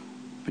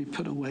be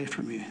put away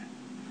from you.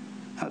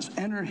 That's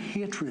inner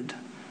hatred,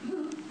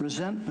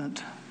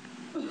 resentment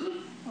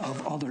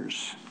of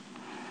others.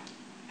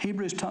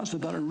 Hebrews talks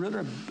about a root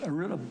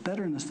of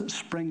bitterness that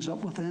springs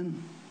up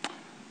within.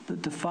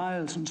 that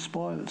defiles and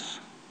spoils.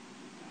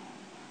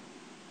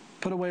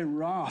 Put away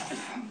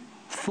wrath,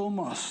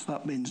 thumos,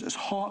 that means it's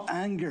hot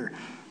anger,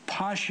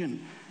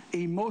 passion,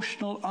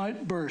 emotional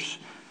outbursts,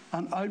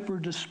 and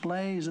outward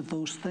displays of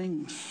those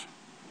things.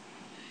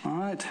 All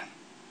right?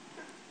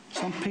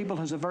 Some people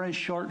has a very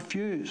short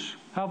fuse,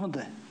 haven't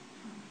they?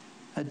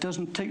 It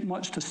doesn't take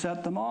much to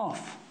set them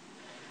off.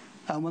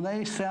 And when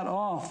they set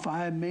off,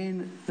 I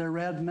mean the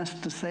red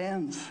mist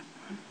descends.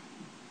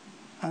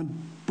 And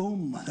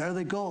boom, there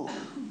they go.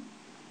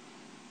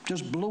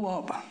 Just blew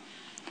up.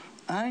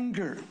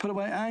 Anger, put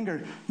away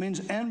anger, means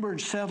inward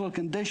settled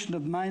condition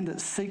of mind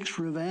that seeks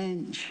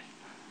revenge.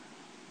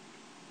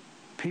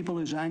 People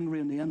who's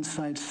angry on the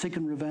inside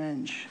seeking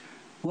revenge.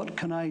 What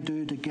can I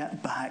do to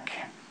get back?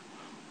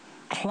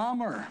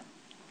 Clamor,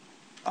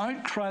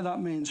 outcry,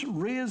 that means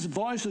raise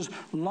voices,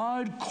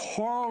 loud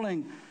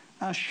quarreling,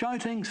 a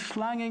shouting,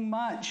 slanging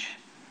match.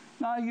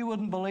 Now, you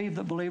wouldn't believe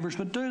that believers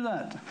would do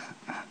that,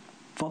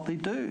 but they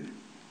do.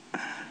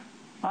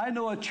 I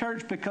know a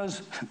church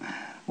because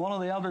one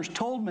of the elders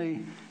told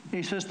me,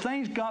 he says,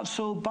 things got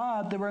so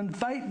bad they were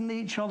inviting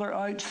each other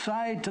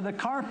outside to the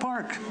car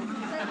park.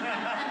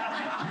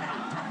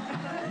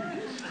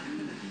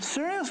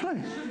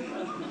 Seriously.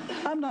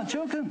 I'm not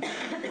joking.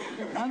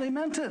 And they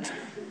meant it.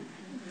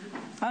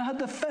 And had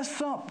the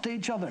fists up to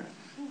each other.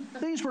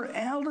 These were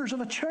elders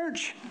of a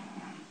church.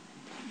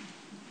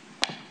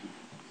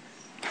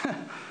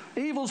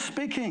 Evil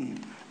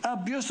speaking,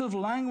 abusive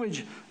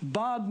language,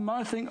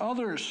 bad-mouthing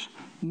others,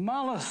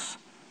 malice,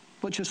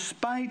 which is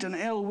spite and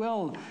ill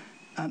will,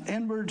 and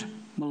inward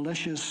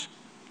malicious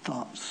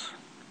thoughts.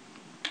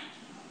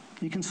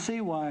 You can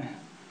see why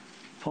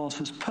Paul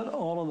says, put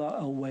all of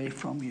that away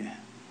from you.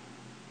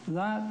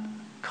 That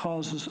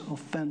causes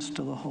offense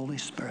to the Holy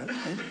Spirit.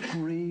 It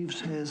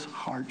grieves his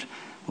heart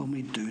when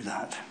we do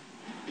that.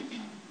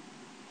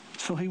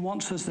 So he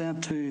wants us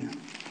then to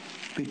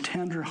be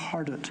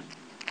tender-hearted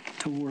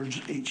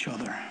towards each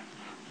other.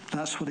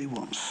 That's what he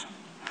wants.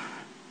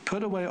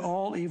 Put away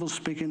all evil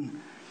speaking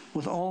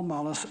with all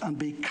malice, and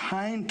be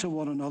kind to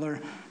one another,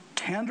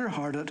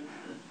 tender-hearted,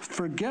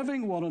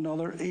 forgiving one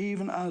another,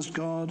 even as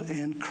God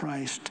in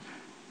Christ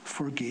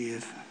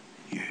forgave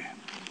you.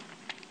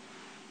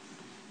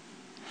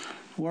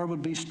 Where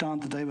would we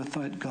stand today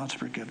without God's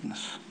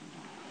forgiveness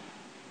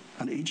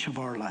in each of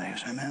our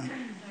lives? Amen.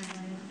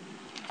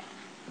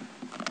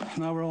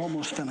 Now we're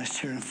almost finished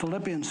here. In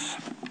Philippians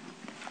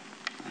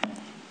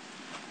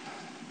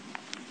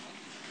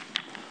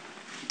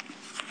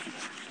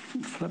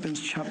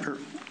chapter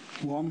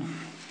 1.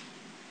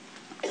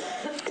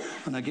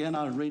 And again,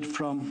 I'll read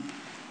from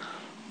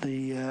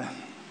the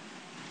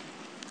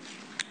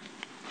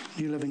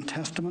New Living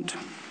Testament.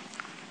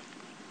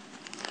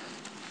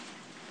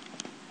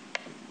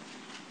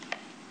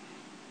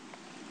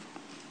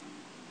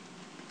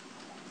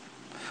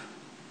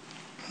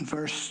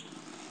 Verse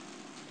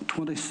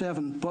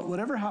 27, but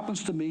whatever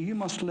happens to me, you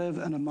must live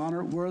in a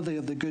manner worthy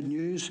of the good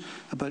news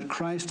about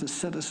Christ as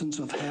citizens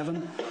of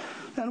heaven.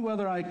 And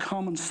whether I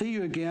come and see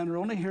you again or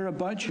only hear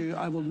about you,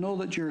 I will know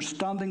that you're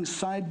standing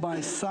side by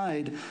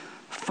side,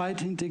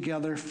 fighting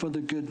together for the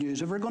good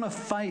news. If we're going to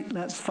fight,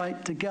 let's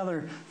fight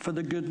together for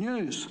the good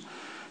news.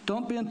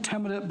 Don't be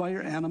intimidated by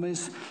your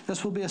enemies.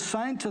 This will be a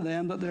sign to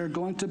them that they're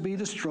going to be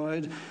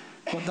destroyed,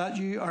 but that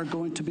you are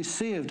going to be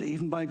saved,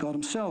 even by God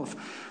himself.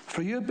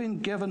 For you have been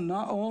given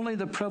not only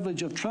the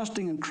privilege of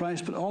trusting in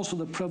Christ, but also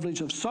the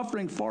privilege of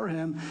suffering for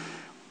him.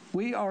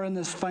 We are in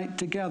this fight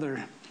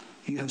together.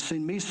 You have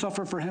seen me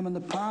suffer for him in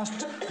the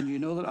past, and you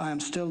know that I am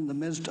still in the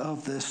midst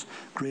of this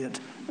great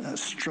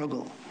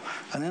struggle.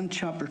 And in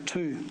chapter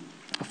 2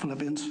 of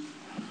Philippians,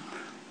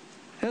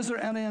 is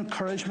there any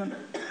encouragement?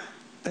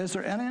 Is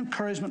there any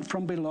encouragement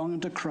from belonging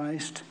to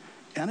Christ?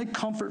 Any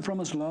comfort from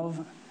his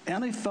love?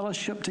 Any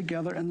fellowship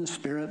together in the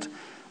Spirit?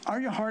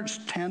 Are your hearts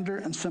tender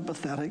and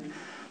sympathetic?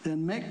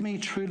 Then make me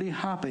truly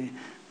happy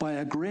by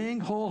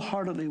agreeing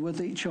wholeheartedly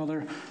with each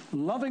other,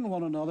 loving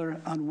one another,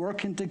 and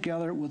working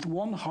together with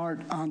one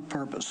heart and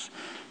purpose.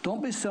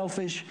 Don't be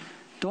selfish.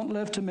 Don't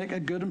live to make a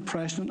good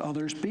impression on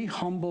others. Be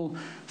humble,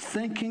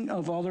 thinking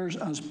of others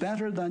as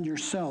better than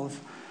yourself.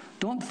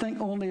 Don't think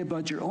only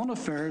about your own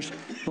affairs,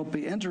 but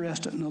be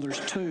interested in others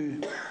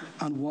too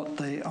and what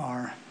they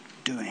are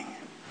doing.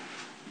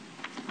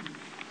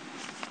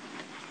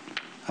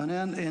 And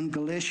then in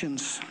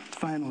Galatians,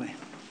 finally,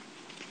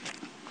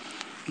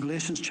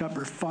 Galatians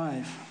chapter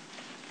 5.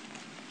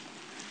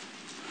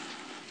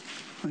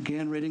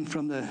 Again, reading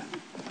from the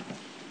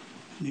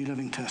New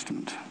Living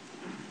Testament.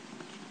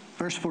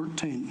 Verse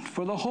 14.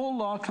 For the whole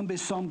law can be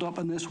summed up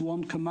in this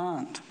one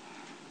command: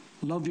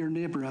 love your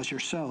neighbor as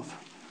yourself.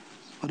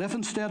 But if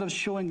instead of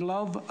showing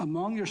love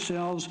among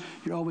yourselves,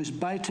 you're always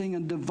biting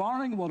and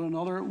devouring one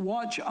another,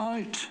 watch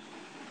out.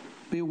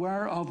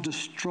 Beware of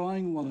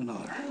destroying one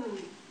another.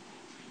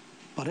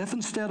 But if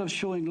instead of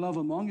showing love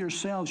among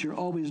yourselves, you're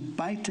always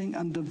biting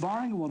and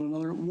devouring one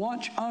another,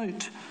 watch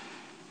out.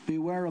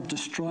 Beware of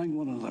destroying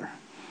one another.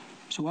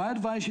 So I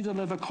advise you to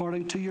live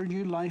according to your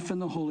new life in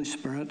the Holy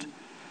Spirit,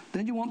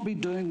 then you won't be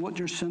doing what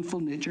your sinful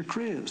nature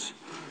craves.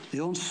 The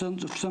own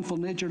sinful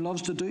nature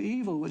loves to do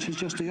evil, which is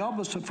just the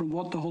opposite from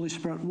what the Holy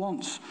Spirit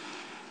wants.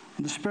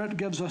 And the Spirit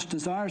gives us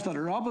desires that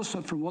are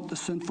opposite from what the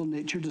sinful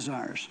nature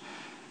desires.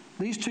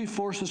 These two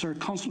forces are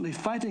constantly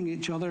fighting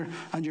each other,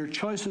 and your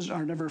choices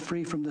are never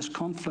free from this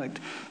conflict.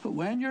 But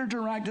when you're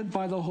directed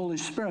by the Holy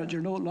Spirit,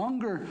 you're no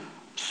longer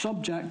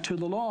subject to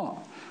the law.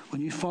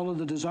 When you follow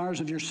the desires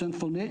of your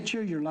sinful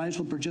nature, your lives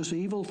will produce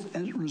evil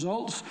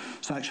results: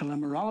 sexual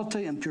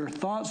immorality, impure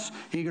thoughts,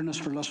 eagerness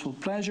for lustful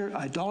pleasure,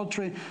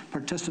 idolatry,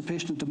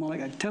 participation in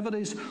demonic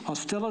activities,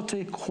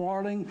 hostility,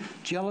 quarreling,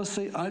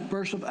 jealousy,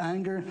 outbursts of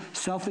anger,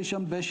 selfish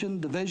ambition,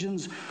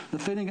 divisions, the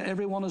feeling that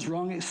everyone is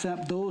wrong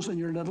except those in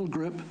your little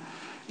group,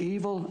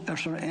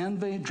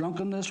 envy,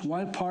 drunkenness,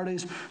 wild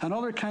parties, and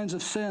other kinds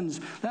of sins.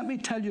 Let me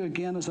tell you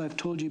again, as I've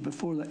told you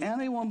before, that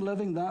anyone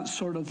living that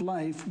sort of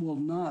life will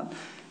not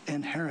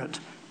inherit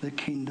the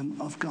kingdom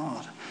of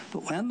God.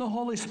 But when the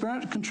Holy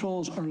Spirit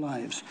controls our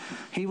lives,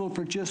 He will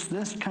produce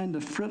this kind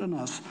of fruit in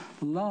us: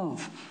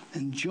 love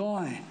and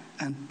joy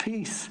and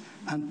peace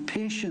and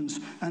patience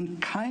and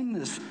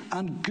kindness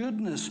and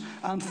goodness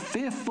and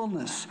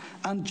faithfulness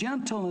and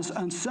gentleness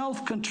and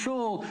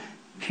self-control.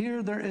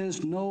 Here there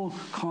is no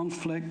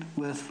conflict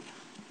with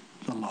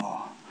the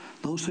law.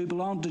 Those who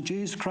belong to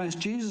Christ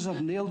Jesus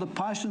have nailed the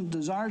passions and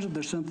desires of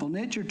their sinful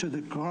nature to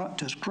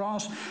His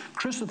cross,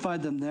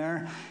 crucified them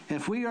there.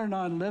 If we are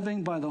now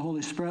living by the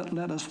Holy Spirit,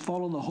 let us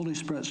follow the Holy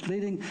Spirit's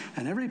leading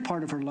in every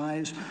part of our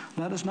lives.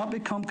 Let us not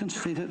become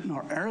conceited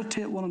nor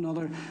irritate one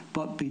another,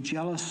 but be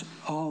jealous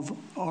of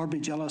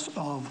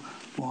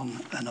one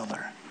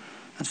another.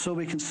 And so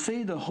we can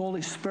see the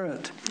Holy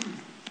Spirit,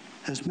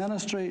 His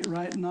ministry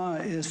right now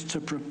is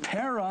to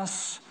prepare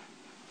us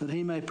that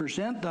He may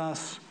present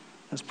us,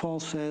 as Paul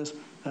says,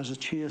 as a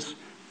chaste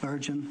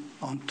virgin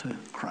unto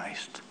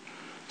Christ.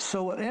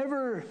 So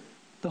whatever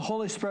the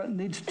Holy Spirit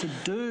needs to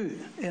do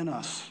in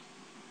us,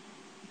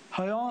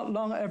 how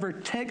long it ever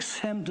takes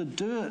Him to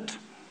do it,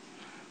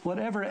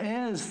 whatever it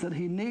is that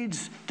He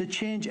needs to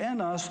change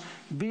in us,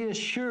 be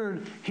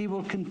assured He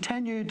will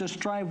continue to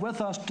strive with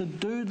us to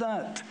do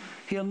that.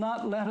 He'll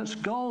not let us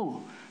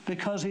go,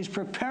 because He's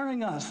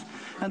preparing us.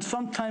 And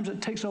sometimes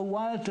it takes a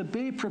while to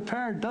be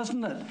prepared,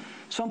 doesn't it?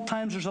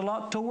 Sometimes there's a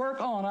lot to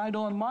work on. I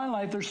know in my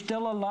life there's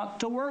still a lot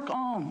to work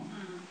on.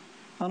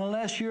 And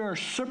unless you're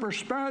super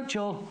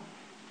spiritual,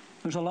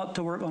 there's a lot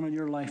to work on in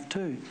your life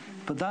too.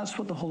 But that's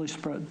what the Holy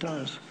Spirit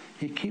does.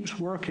 He keeps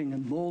working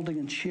and molding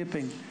and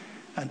shaping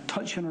and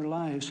touching our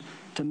lives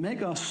to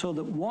make us so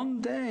that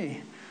one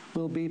day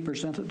we'll be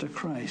presented to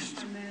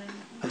Christ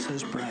as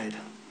His bride.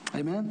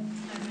 Amen?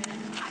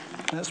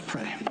 Let's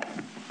pray.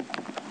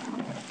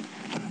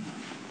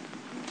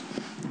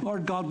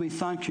 Lord God, we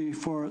thank You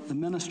for the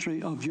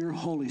ministry of Your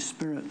Holy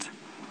Spirit,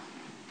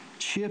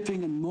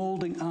 shaping and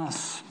molding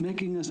us,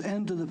 making us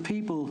into the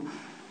people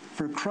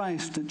for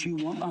Christ that You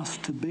want us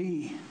to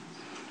be.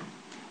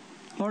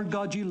 Lord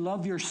God, You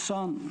love Your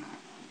Son.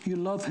 You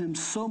love Him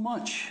so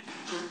much,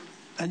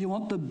 and You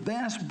want the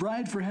best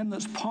bride for Him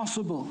that's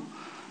possible.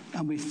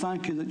 And we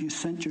thank You that You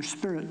sent Your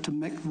Spirit to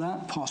make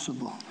that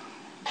possible.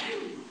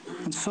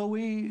 And so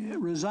we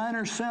resign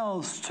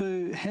ourselves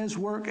to His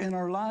work in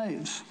our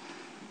lives.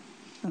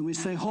 And we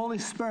say, Holy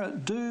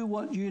Spirit, do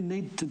what You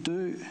need to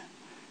do.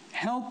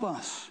 Help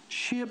us,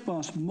 shape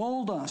us,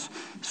 mold us,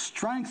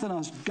 strengthen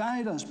us,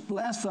 guide us,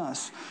 bless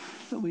us,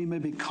 that we may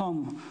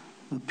become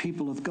the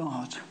people of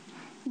God.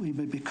 We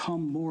may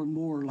become more and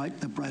more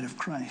like the bride of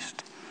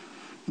Christ.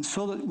 And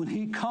so that when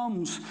He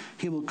comes,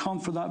 He will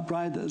come for that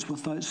bride that is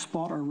without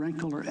spot or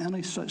wrinkle or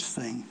any such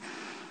thing,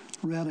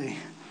 ready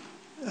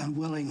and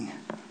willing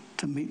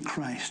to meet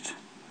Christ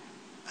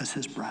as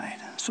His bride.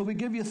 So we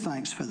give You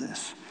thanks for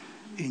this.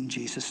 In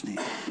Jesus' name.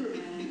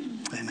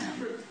 Amen.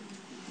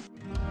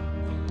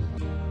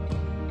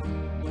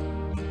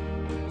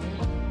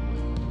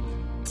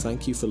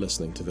 Thank you for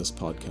listening to this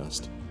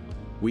podcast.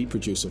 We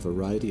produce a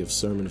variety of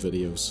sermon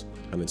videos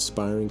and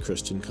inspiring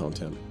Christian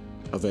content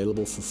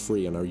available for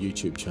free on our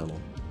YouTube channel.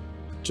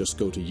 Just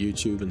go to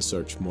YouTube and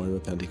search Moira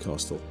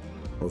Pentecostal,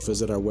 or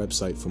visit our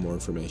website for more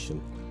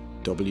information: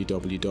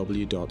 www.mpc.org.uk.